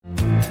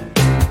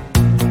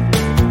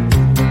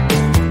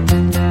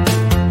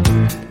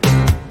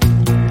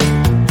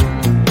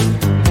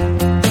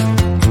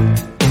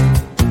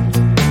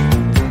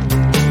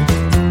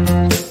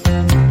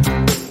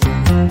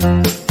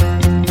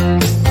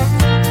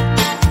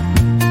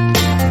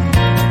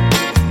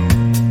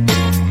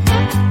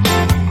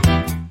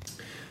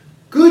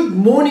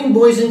morning,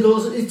 boys and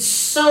girls. It's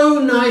so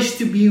nice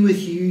to be with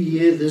you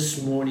here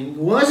this morning.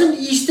 Wasn't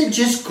Easter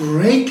just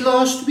great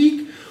last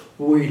week?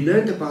 We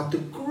learned about the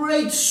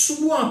great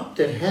swap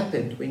that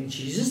happened when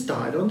Jesus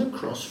died on the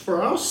cross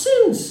for our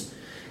sins.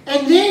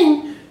 And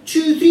then,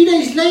 2-3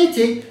 days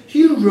later,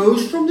 he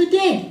rose from the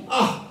dead.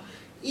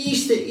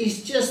 Easter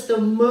is just the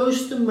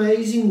most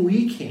amazing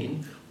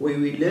weekend where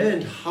we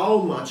learned how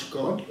much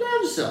God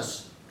loves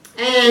us.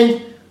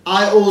 And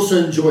I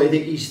also enjoy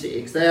the Easter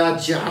eggs. They are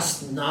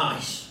just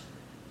nice.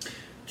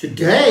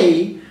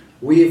 Today,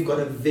 we've got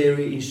a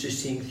very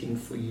interesting thing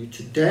for you.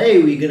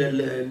 Today, we're going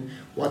to learn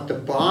what the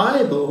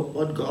Bible,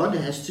 what God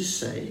has to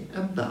say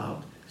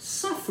about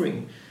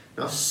suffering.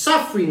 Now,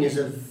 suffering is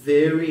a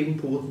very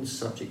important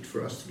subject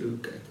for us to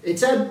look at.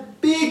 It's a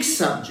big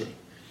subject,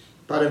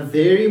 but a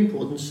very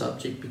important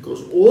subject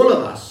because all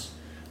of us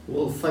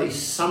will face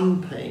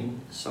some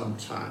pain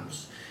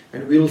sometimes.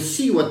 And we'll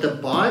see what the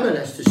Bible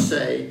has to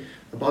say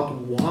about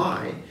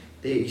why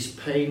there is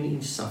pain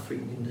and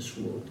suffering in this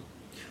world.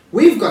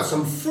 We've got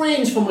some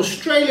friends from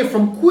Australia,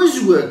 from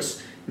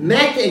Quizworks,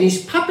 Matt and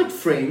his puppet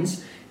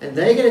friends, and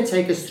they're going to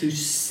take us through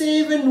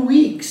 7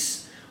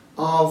 weeks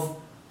of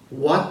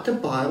what the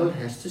Bible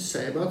has to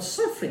say about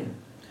suffering.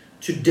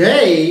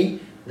 Today,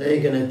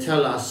 they're going to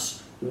tell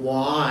us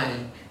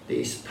why there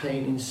is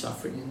pain and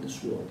suffering in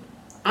this world.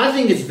 I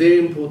think it's very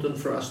important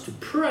for us to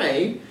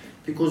pray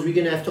because we're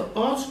going to have to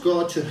ask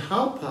God to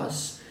help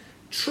us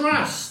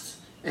trust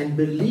and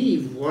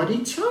believe what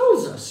he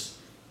tells us.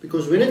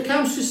 Because when it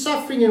comes to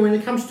suffering and when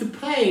it comes to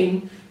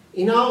pain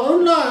in our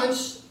own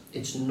lives,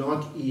 it's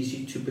not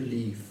easy to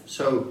believe.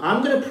 So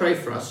I'm going to pray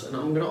for us and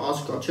I'm going to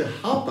ask God to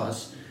help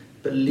us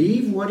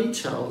believe what he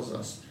tells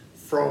us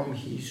from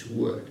his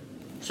word.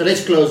 So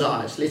let's close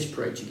our eyes. Let's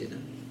pray together.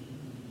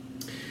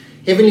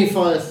 Heavenly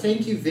Father,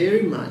 thank you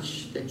very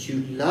much that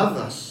you love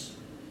us.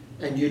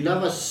 And you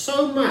love us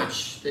so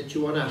much that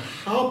you want to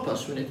help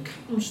us when it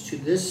comes to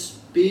this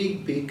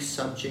big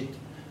subject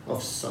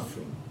of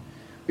suffering.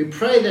 We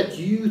pray that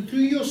you, through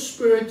your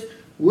Spirit,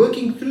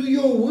 working through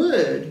your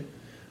word,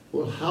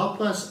 will help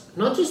us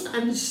not just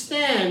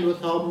understand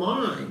with our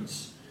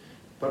minds,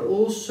 but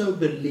also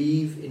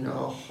believe in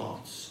our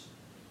hearts.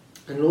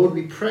 And Lord,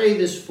 we pray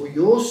this for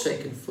your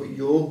sake and for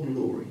your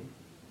glory.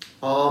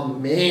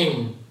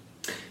 Amen.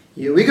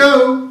 Here we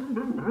go.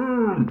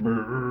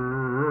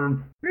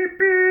 Beep,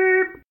 beep.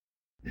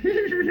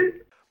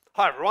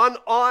 Hi everyone,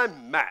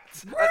 I'm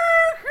Matt.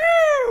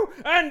 Woohoo!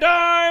 And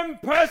I'm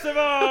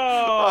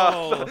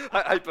Percival!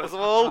 Hey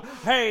Percival.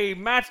 Hey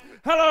Matt,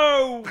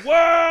 hello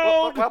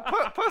world!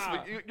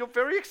 Percival, you're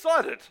very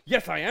excited.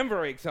 Yes, I am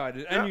very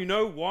excited. Yeah. And you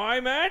know why,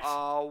 Matt?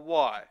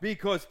 Why?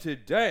 Because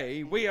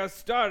today we are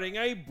starting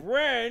a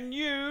brand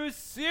new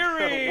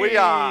series! We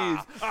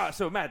are!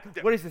 So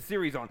Matt, what is the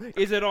series on?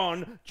 Is it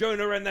on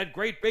Jonah and that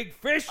great big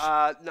fish?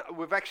 No,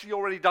 we've actually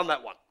already done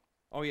that one.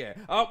 Oh yeah.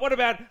 What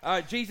about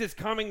Jesus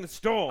calming the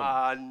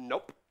storm?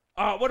 Nope.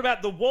 What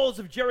about the walls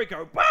of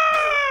Jericho? Bah!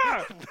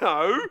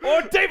 No.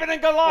 Or David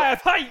and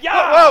Goliath?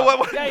 Hi-ya!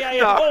 Whoa,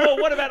 Yeah. no.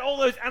 Or what about all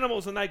those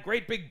animals in that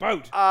great big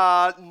boat?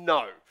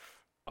 No.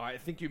 I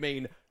think you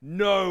mean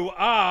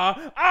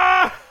Noah.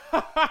 Oh,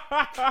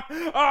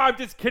 I'm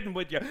just kidding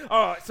with you.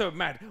 Oh, so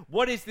Matt,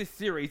 what is this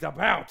series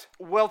about?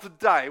 Well,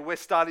 today we're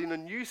starting a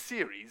new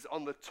series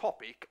on the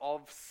topic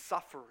of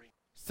suffering.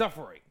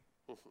 Suffering.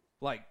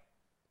 Like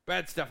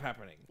bad stuff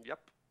happening. Yep.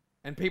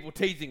 And people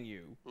teasing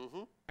you.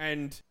 Mm-hmm.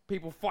 And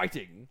people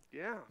fighting.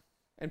 Yeah.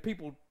 And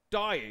people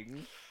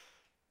dying.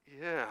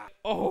 Yeah.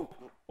 Oh,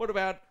 what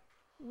about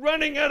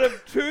running out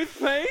of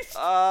toothpaste?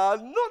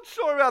 Not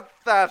sure about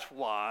that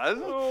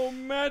one. Oh,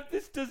 Matt,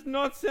 this does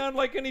not sound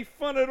like any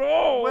fun at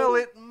all. Well,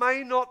 it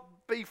may not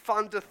be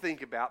fun to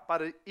think about,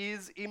 but it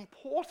is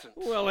important.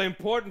 Well,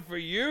 important for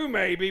you,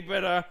 maybe,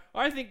 but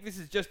I think this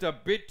is just a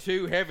bit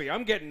too heavy.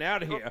 I'm getting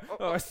out of here.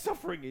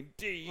 Suffering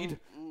indeed.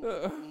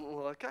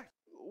 Okay.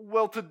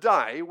 Well,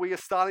 today we are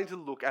starting to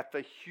look at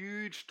the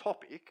huge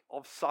topic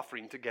of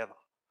suffering together.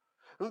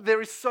 There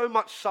is so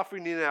much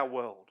suffering in our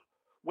world.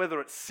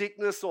 Whether it's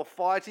sickness or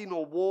fighting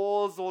or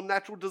wars or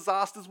natural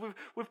disasters,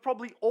 we've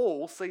probably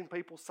all seen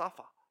people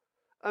suffer.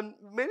 And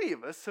many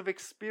of us have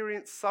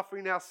experienced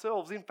suffering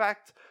ourselves. In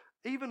fact,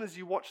 even as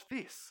you watch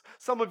this,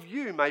 some of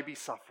you may be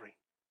suffering.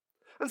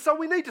 And so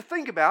we need to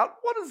think about,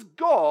 what has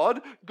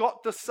God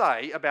got to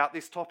say about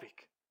this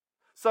topic?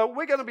 So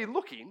we're going to be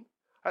looking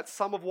at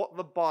some of what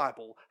the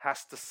Bible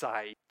has to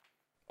say.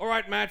 All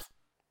right, Matt.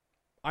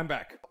 I'm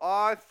back.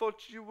 I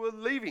thought you were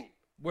leaving.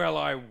 Well,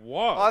 I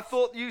was. I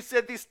thought you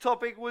said this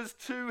topic was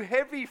too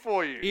heavy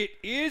for you. It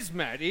is,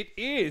 Matt. It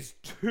is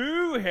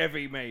too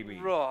heavy, maybe.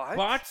 Right.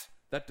 But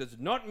that does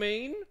not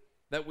mean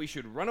that we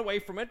should run away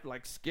from it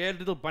like scared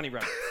little bunny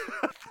rabbits.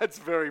 That's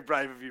very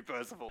brave of you,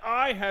 Percival.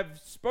 I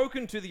have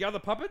spoken to the other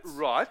puppets.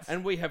 Right.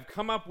 And we have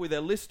come up with a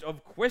list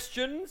of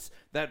questions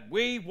that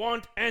we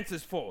want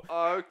answers for.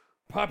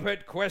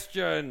 Puppet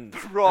questions.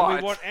 Right.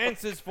 And we want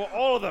answers for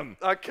all of them.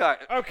 Okay.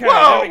 Okay,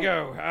 Whoa! there we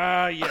go.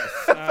 Yes.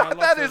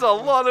 That is a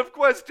lot of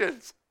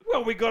questions.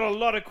 Well, we got a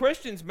lot of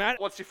questions, Matt.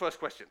 What's your first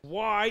question?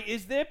 Why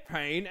is there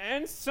pain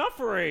and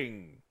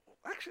suffering?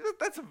 Actually,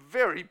 that's a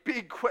very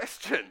big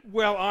question.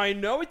 Well, I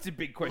know it's a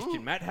big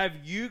question, Matt. Have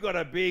you got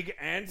a big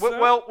answer?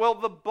 Well,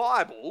 the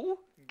Bible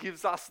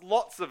gives us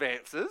lots of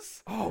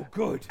answers Oh,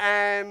 good.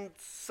 and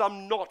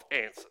some not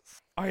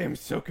answers. I am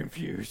so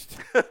confused.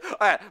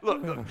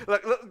 Look,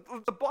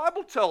 the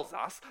Bible tells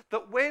us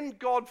that when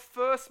God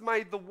first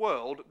made the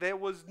world, there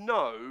was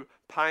no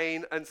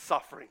pain and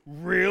suffering.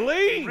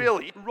 Really?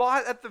 Really,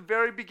 right at the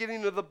very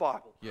beginning of the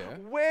Bible, Yeah.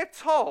 we're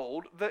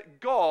told that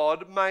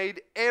God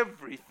made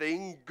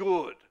everything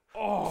good.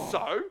 Oh.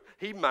 So,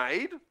 he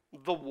made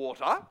the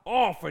water,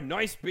 Oh, for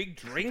nice big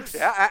drinks?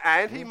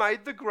 and he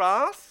made the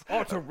grass.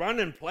 Oh, to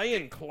run and play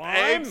and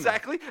climb?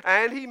 Exactly,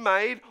 and he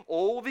made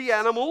all the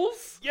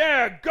animals.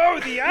 Yeah, go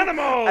the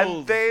animals!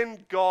 And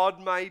then God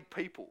made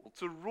people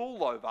to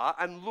rule over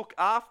and look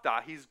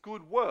after his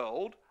good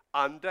world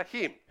under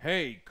him.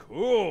 Hey,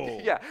 cool.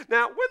 Yeah.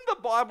 Now, when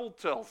the Bible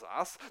tells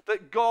us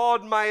that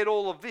God made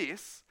all of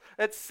this,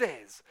 it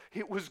says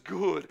it was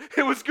good.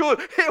 It was good.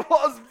 It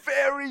was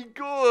very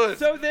good.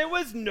 So there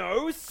was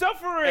no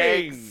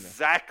suffering.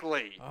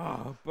 Exactly.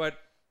 Oh, but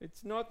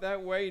it's not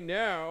that way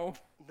now.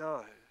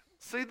 No.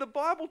 See, the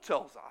Bible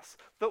tells us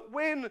that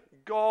when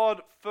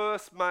God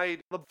first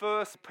made the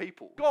first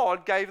people,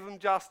 God gave them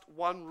just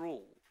one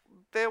rule.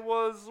 There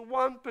was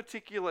one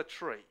particular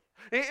tree.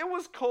 It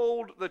was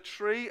called the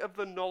tree of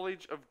the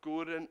knowledge of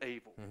good and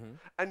evil.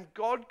 And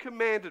God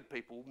commanded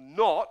people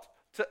not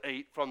to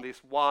eat from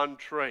this one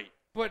tree.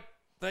 But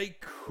they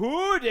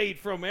could eat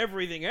from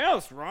everything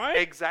else, right?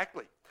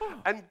 Exactly.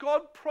 And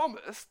God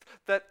promised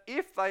that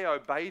if they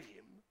obeyed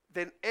him,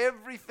 then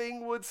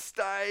everything would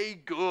stay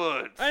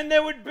good. And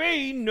there would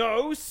be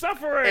no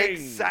suffering.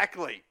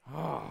 Exactly.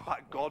 Oh.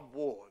 But God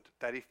warned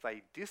that if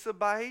they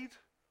disobeyed,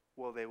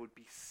 well, there would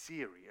be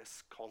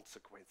serious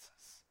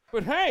consequences.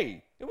 But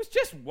hey, it was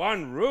just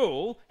one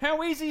rule.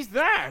 How easy's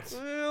that?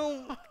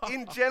 Well,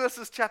 in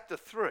Genesis chapter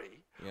 3,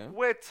 Yeah.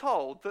 we're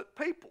told that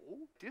people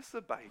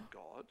disobeyed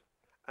God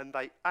and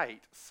they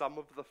ate some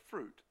of the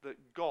fruit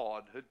that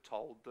God had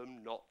told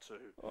them not to.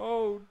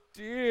 Oh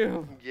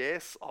dear.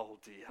 Yes, oh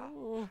dear.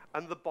 Oh.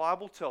 And the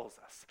Bible tells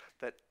us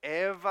that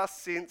ever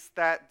since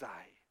that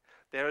day,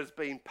 there has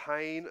been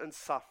pain and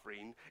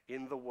suffering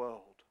in the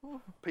world.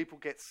 People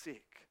get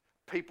sick,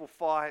 people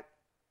fight,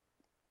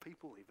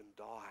 people even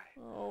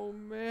die. Oh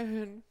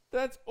man,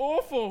 that's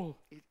awful.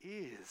 It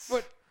is.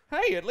 But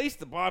hey, at least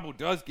the Bible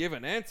does give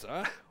an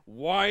answer.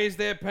 Why is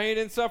there pain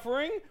and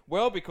suffering?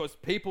 Well, because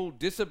people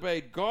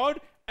disobeyed God,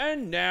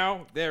 and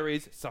now there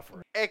is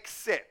suffering.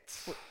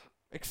 Except,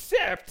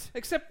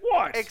 Except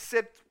what?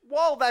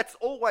 while that's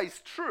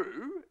always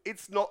true,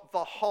 it's not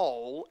the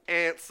whole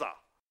answer.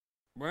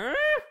 Huh?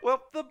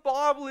 Well, the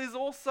Bible is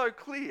also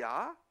clear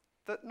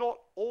that not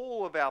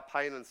all of our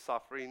pain and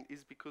suffering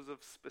is because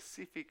of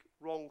specific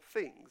wrong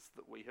things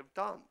that we have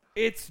done.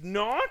 It's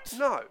not?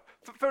 No.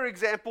 For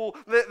example,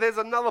 there's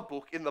another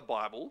book in the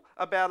Bible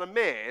about a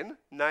man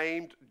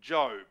named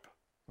Job.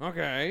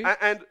 Okay.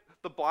 And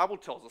the Bible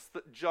tells us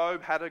that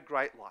Job had a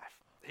great life.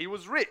 He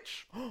was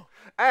rich.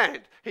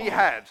 And he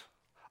had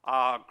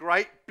a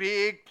great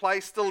big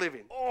place to live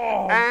in.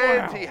 Oh,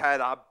 and wow. he had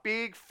a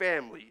big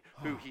family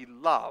who he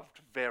loved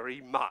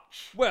very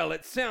much. Well,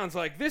 it sounds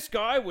like this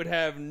guy would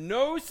have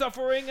no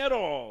suffering at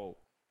all.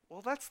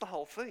 Well, that's the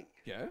whole thing.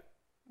 Yeah?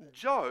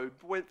 Job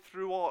went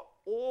through an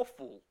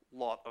awful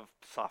lot of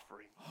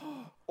suffering.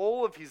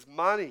 All of his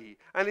money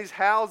and his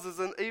houses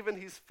and even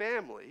his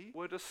family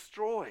were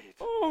destroyed.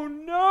 Oh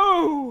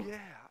no! Yeah,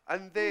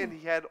 and then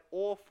he had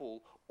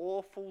awful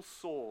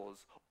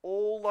sores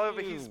all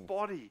over his Ew.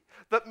 body.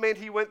 That meant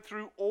he went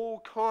through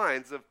all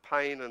kinds of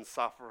pain and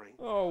suffering.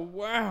 Oh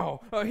wow.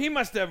 He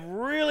must have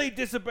really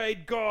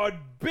disobeyed God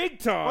big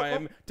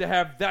time to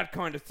have that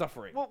kind of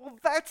suffering. Well,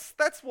 that's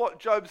what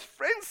Job's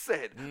friends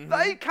said.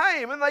 They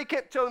came and they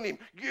kept telling him,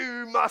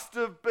 "You must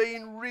have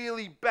been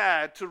really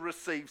bad to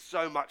receive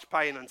so much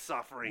pain and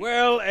suffering."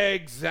 Well,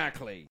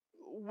 exactly.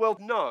 Well,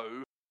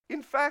 no.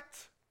 In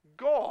fact,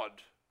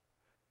 God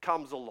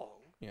comes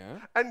along Yeah.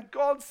 and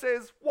God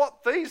says,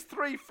 what these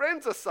three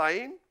friends are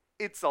saying,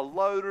 it's a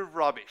load of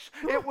rubbish.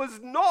 It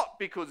was not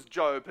because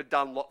Job had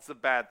done lots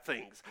of bad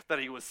things that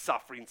he was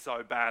suffering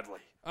so badly.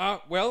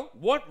 Well,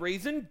 what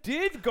reason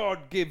did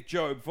God give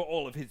Job for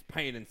all of his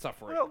pain and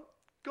suffering? Well,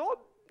 God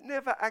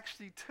never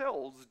actually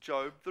tells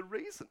Job the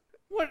reason.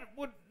 What,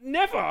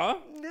 never?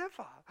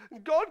 Never.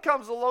 God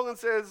comes along and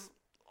says,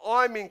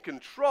 I'm in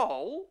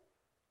control,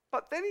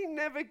 but then he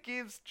never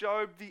gives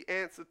Job the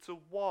answer to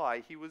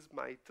why he was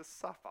made to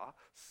suffer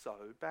so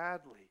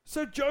badly.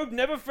 So Job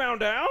never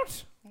found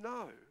out?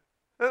 No.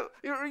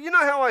 You know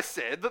how I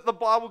said that the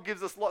Bible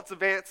gives us lots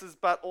of answers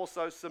but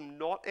also some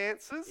not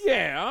answers?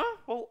 Yeah.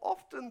 Well,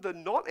 often the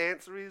not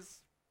answer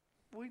is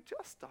we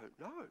just don't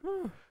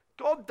know.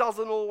 God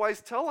doesn't always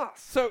tell us.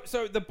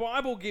 So the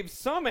Bible gives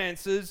some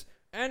answers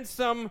and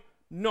some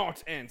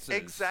not answers.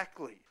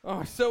 Exactly.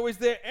 Oh, so is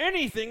there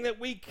anything that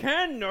we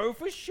can know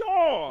for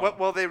sure?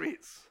 Well, there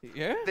is.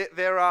 Yeah?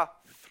 There are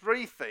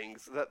three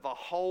things that the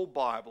whole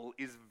Bible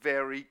is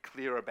very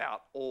clear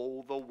about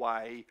all the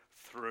way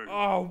through.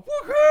 Oh,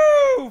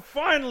 woohoo!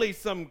 Finally,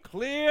 some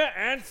clear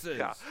answers.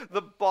 Yeah,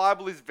 the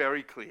Bible is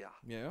very clear.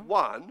 Yeah.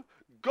 1,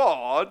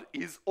 God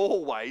is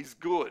always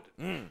good.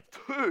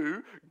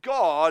 2,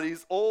 God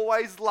is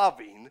always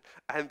loving.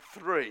 And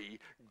 3,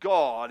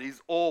 God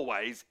is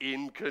always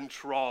in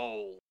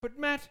control. But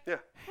Matt, Yeah.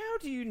 how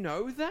do you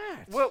know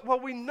that? Well,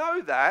 we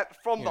know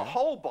that from the Yeah.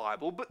 whole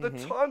Bible, but the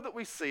time that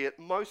we see it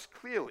most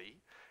clearly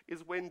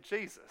is when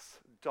Jesus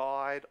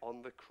died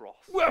on the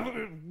cross. Well,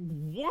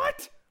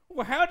 what?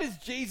 Well, how does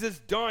Jesus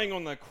dying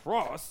on the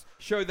cross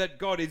show that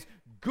God is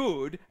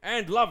good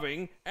and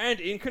loving and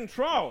in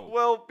control?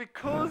 Well,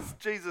 because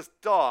Jesus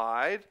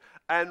died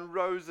and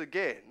rose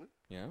again,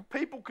 Yeah.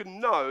 people can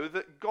know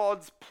that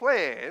God's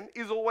plan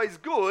is always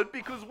good,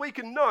 because we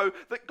can know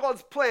that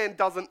God's plan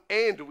doesn't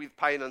end with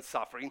pain and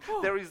suffering.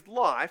 There is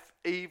life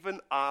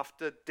even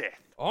after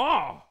death.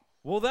 Oh,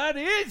 well, that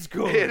is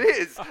good. It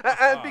is.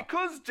 And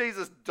because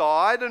Jesus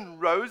died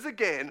and rose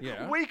again,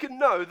 Yeah. we can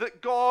know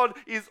that God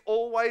is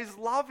always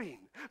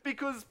loving.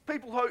 Because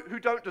people who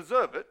don't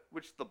deserve it,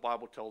 which the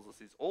Bible tells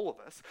us is all of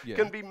us, Yeah.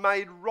 can be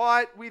made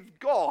right with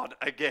God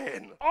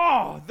again.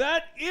 Oh,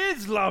 that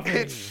is loving.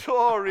 It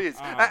sure is.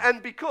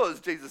 And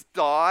because Jesus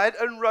died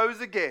and rose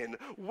again,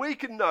 we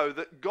can know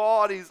that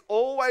God is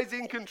always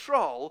in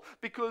control,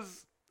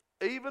 because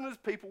even as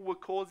people were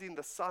causing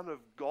the Son of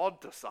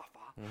God to suffer,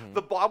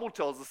 the Bible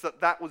tells us that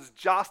that was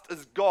just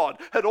as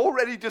God had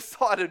already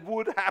decided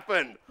would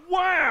happen.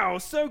 Wow,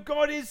 so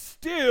God is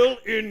still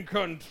in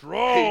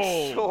control.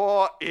 He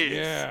sure is.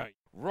 Yeah.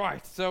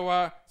 Right.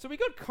 So we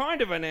got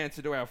kind of an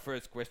answer to our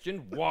first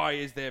question. Why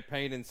is there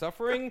pain and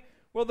suffering?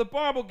 Well, the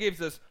Bible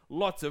gives us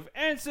lots of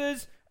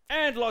answers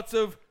and lots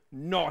of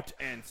not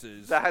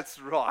answers. That's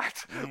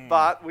right.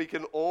 But we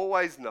can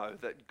always know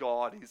that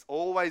God is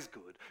always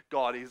good,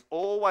 God is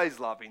always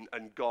loving,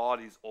 and God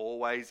is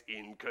always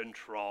in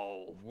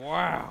control.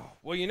 Wow.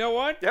 Well, you know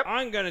what? Yep.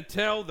 I'm going to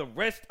tell the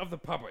rest of the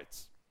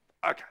puppets.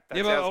 Okay, that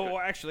Yeah, sounds but,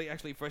 good.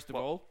 actually, first of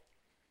all,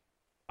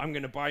 I'm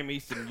going to buy me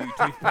some new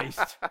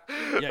toothpaste.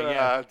 Yeah.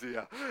 Ah,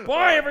 dear.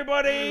 Bye,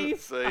 everybody.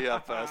 See ya,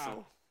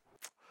 Percival.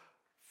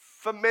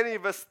 For many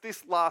of us,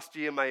 this last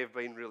year may have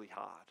been really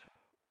hard.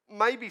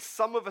 Maybe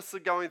some of us are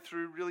going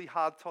through really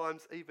hard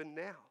times even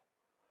now.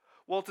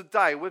 Well,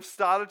 today we've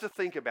started to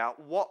think about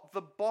what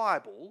the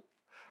Bible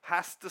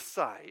has to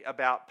say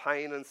about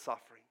pain and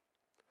suffering.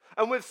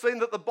 And we've seen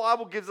that the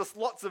Bible gives us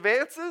lots of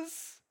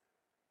answers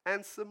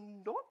and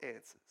some not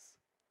answers.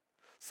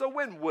 So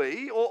when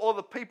we, or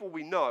the people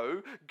we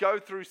know, go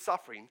through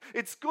suffering,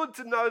 it's good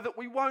to know that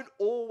we won't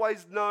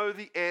always know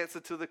the answer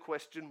to the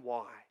question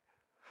why.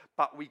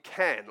 But we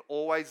can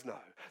always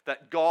know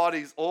that God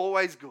is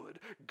always good,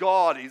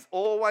 God is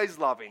always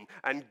loving,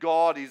 and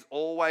God is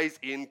always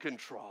in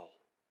control.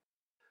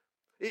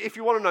 If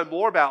you want to know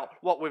more about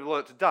what we've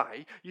learnt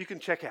today, you can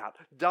check out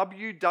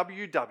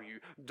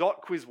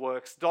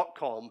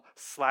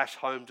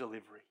www.quizworks.com/home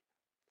delivery.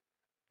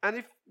 And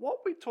if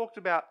what we talked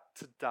about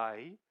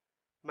today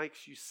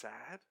makes you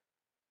sad,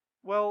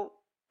 well,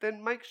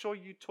 then make sure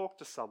you talk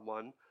to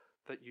someone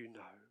that you know.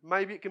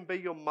 Maybe it can be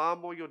your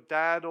mum or your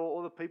dad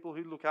or the people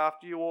who look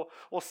after you, or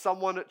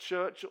someone at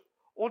church,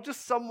 or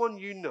just someone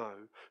you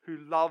know who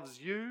loves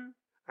you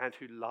and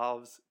who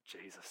loves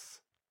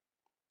Jesus.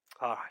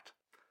 All right,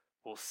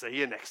 we'll see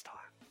you next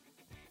time.